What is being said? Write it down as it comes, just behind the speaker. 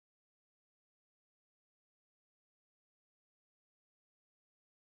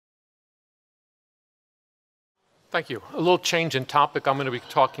Thank you. A little change in topic. I'm going to be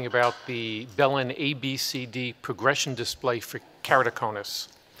talking about the Belin ABCD Progression Display for Keratoconus.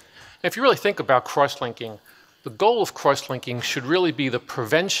 If you really think about crosslinking, the goal of crosslinking should really be the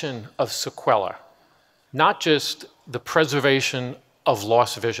prevention of sequela, not just the preservation of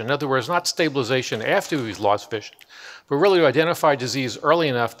lost vision. In other words, not stabilization after we've lost vision, but really to identify disease early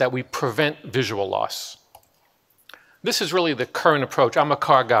enough that we prevent visual loss. This is really the current approach. I'm a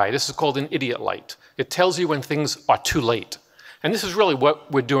car guy. This is called an idiot light. It tells you when things are too late. And this is really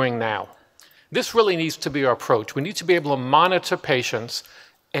what we're doing now. This really needs to be our approach. We need to be able to monitor patients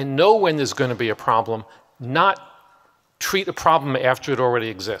and know when there's going to be a problem, not treat a problem after it already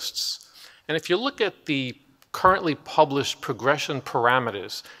exists. And if you look at the currently published progression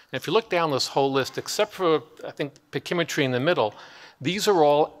parameters, and if you look down this whole list, except for, I think, pachymetry in the middle, these are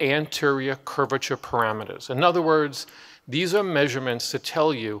all anterior curvature parameters. In other words, these are measurements to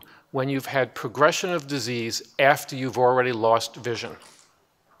tell you when you've had progression of disease after you've already lost vision.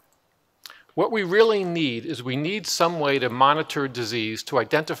 What we really need is we need some way to monitor disease, to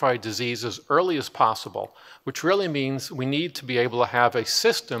identify disease as early as possible, which really means we need to be able to have a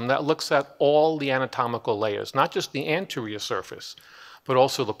system that looks at all the anatomical layers, not just the anterior surface, but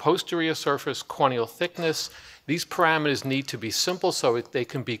also the posterior surface, corneal thickness. These parameters need to be simple so they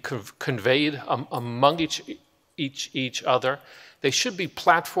can be conveyed among each other. They should be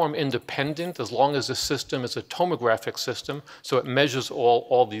platform independent as long as the system is a tomographic system, so it measures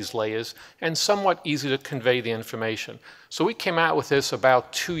all these layers, and somewhat easy to convey the information. So we came out with this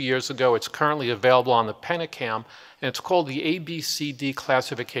about 2 years ago. It's currently available on the Pentacam, and it's called the ABCD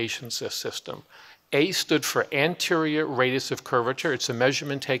classification system. A stood for anterior radius of curvature. It's a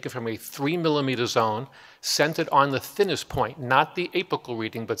measurement taken from a 3 millimeter zone, centered on the thinnest point, not the apical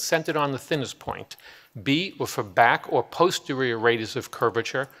reading, but centered on the thinnest point. B was for back or posterior radius of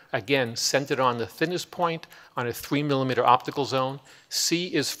curvature, again, centered on the thinnest point on a 3 millimeter optical zone. C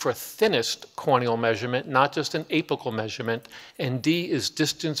is for thinnest corneal measurement, not just an apical measurement. And D is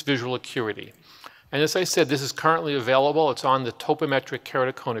distance visual acuity. And as I said, this is currently available. It's on the topometric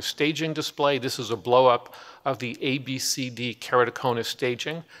keratoconus staging display. This is a blow-up of the ABCD keratoconus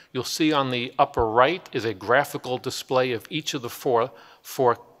staging. You'll see on the upper right is a graphical display of each of the four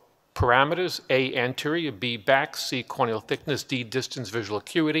parameters: A, anterior; B, back; C, corneal thickness; D, distance visual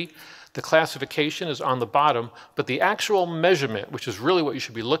acuity. The classification is on the bottom, but the actual measurement, which is really what you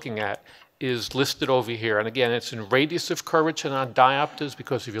should be looking at, is listed over here. And again, it's in radius of curvature, not diopters,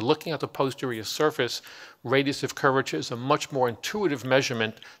 because if you're looking at the posterior surface, radius of curvature is a much more intuitive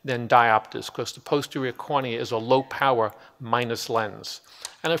measurement than diopters, because the posterior cornea is a low power minus lens.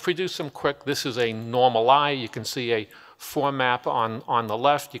 And if we do some quick, this is a normal eye. You can see a foremap on the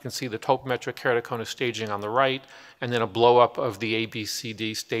left. You can see the topometric keratoconus staging on the right, and then a blow-up of the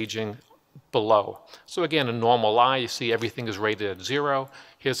ABCD staging below. So again, a normal eye, you see everything is rated at 0.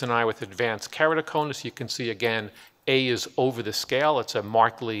 Here's an eye with advanced keratoconus. You can see again, A is over the scale. It's a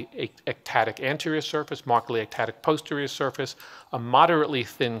markedly ectatic anterior surface, markedly ectatic posterior surface, a moderately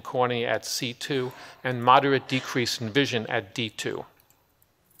thin cornea at C2, and moderate decrease in vision at D2.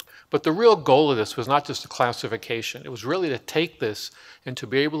 But the real goal of this was not just a classification. It was really to take this and to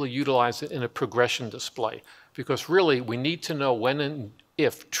be able to utilize it in a progression display. Because really, we need to know when and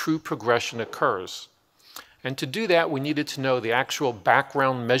if true progression occurs. And to do that, we needed to know the actual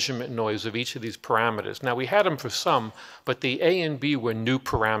background measurement noise of each of these parameters. Now, we had them for some, but the A and B were new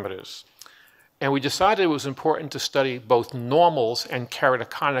parameters. And we decided it was important to study both normals and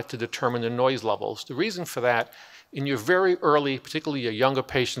keratoconic to determine the noise levels. The reason for that, in your very early, particularly your younger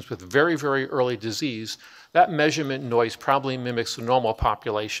patients with very, very early disease, that measurement noise probably mimics the normal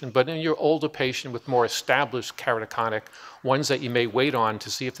population. But in your older patient with more established keratoconic, ones that you may wait on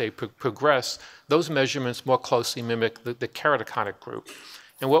to see if they progress, those measurements more closely mimic the keratoconic group.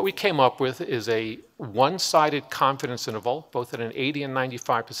 And what we came up with is a one-sided confidence interval, both at an 80 and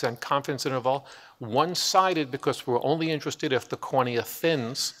 95% confidence interval. One-sided because we're only interested if the cornea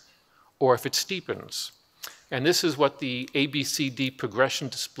thins or if it steepens. And this is what the ABCD progression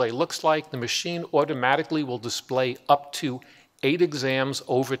display looks like. The machine automatically will display up to 8 exams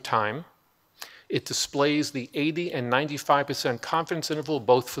over time. It displays the 80 and 95% confidence interval,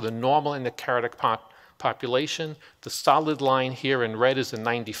 both for the normal and the keratic population. The solid line here in red is the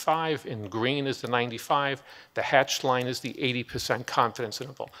 95, in green is the 95. The hatched line is the 80% confidence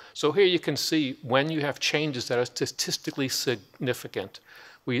interval. So here you can see when you have changes that are statistically significant.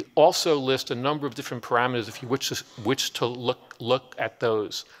 We also list a number of different parameters if you wish to look at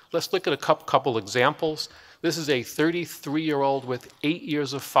those. Let's look at a couple examples. This is a 33-year-old with 8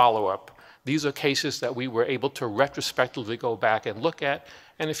 years of follow-up. These are cases that we were able to retrospectively go back and look at.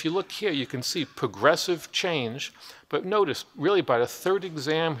 And if you look here, you can see progressive change. But notice, really by the third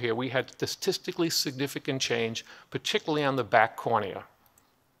exam here, we had statistically significant change, particularly on the back cornea.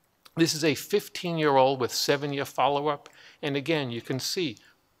 This is a 15-year-old with 7-year follow-up. And again, you can see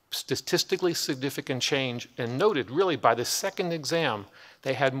statistically significant change. And noted, really, by the second exam,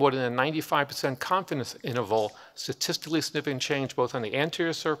 they had more than a 95% confidence interval, statistically significant change both on the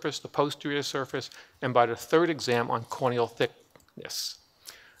anterior surface, the posterior surface, and by the third exam on corneal thickness.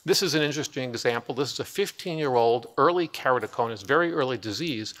 This is an interesting example. This is a 15-year-old early keratoconus, very early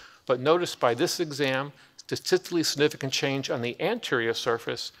disease, but notice by this exam, statistically significant change on the anterior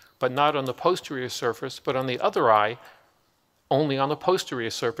surface, but not on the posterior surface, but on the other eye, only on the posterior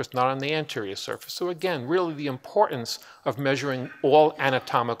surface, not on the anterior surface. So again, really the importance of measuring all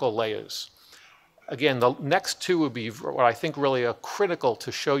anatomical layers. Again, the next two would be what I think really are critical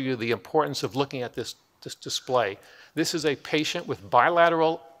to show you the importance of looking at this display. This is a patient with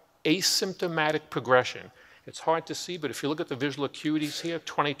bilateral asymptomatic progression. It's hard to see, but if you look at the visual acuities here,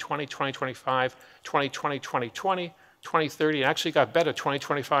 20/20, 20/25, 20/20, 20/20, 20/30, it actually got better,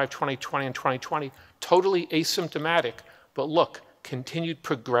 20/25, 20/20, and 20/20, totally asymptomatic. But look, continued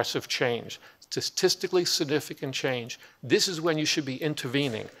progressive change, statistically significant change. This is when you should be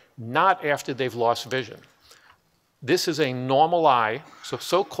intervening, not after they've lost vision. This is a normal eye,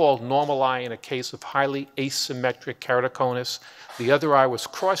 so-called normal eye in a case of highly asymmetric keratoconus. The other eye was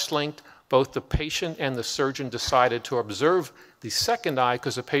cross-linked. Both the patient and the surgeon decided to observe the second eye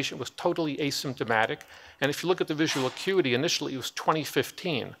because the patient was totally asymptomatic. And if you look at the visual acuity, initially it was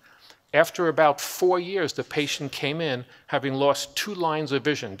 20/15. After about 4 years, the patient came in having lost 2 lines of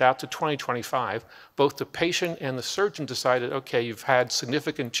vision, down to 20/25. Both the patient and the surgeon decided, okay, you've had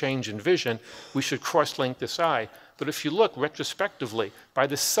significant change in vision, we should cross-link this eye. But if you look retrospectively, by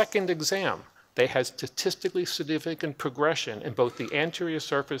the second exam, they had statistically significant progression in both the anterior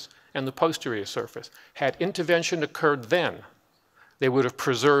surface and the posterior surface. Had intervention occurred then, they would have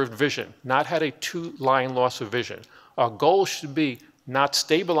preserved vision, not had a 2-line loss of vision. Our goal should be not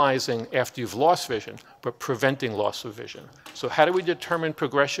stabilizing after you've lost vision, but preventing loss of vision. So how do we determine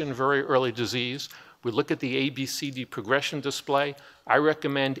progression in very early disease? We look at the ABCD progression display. I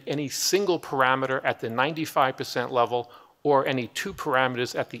recommend any single parameter at the 95% level or any 2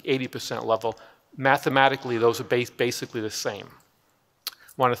 parameters at the 80% level. Mathematically, those are basically the same. I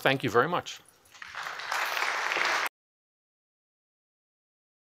want to thank you very much.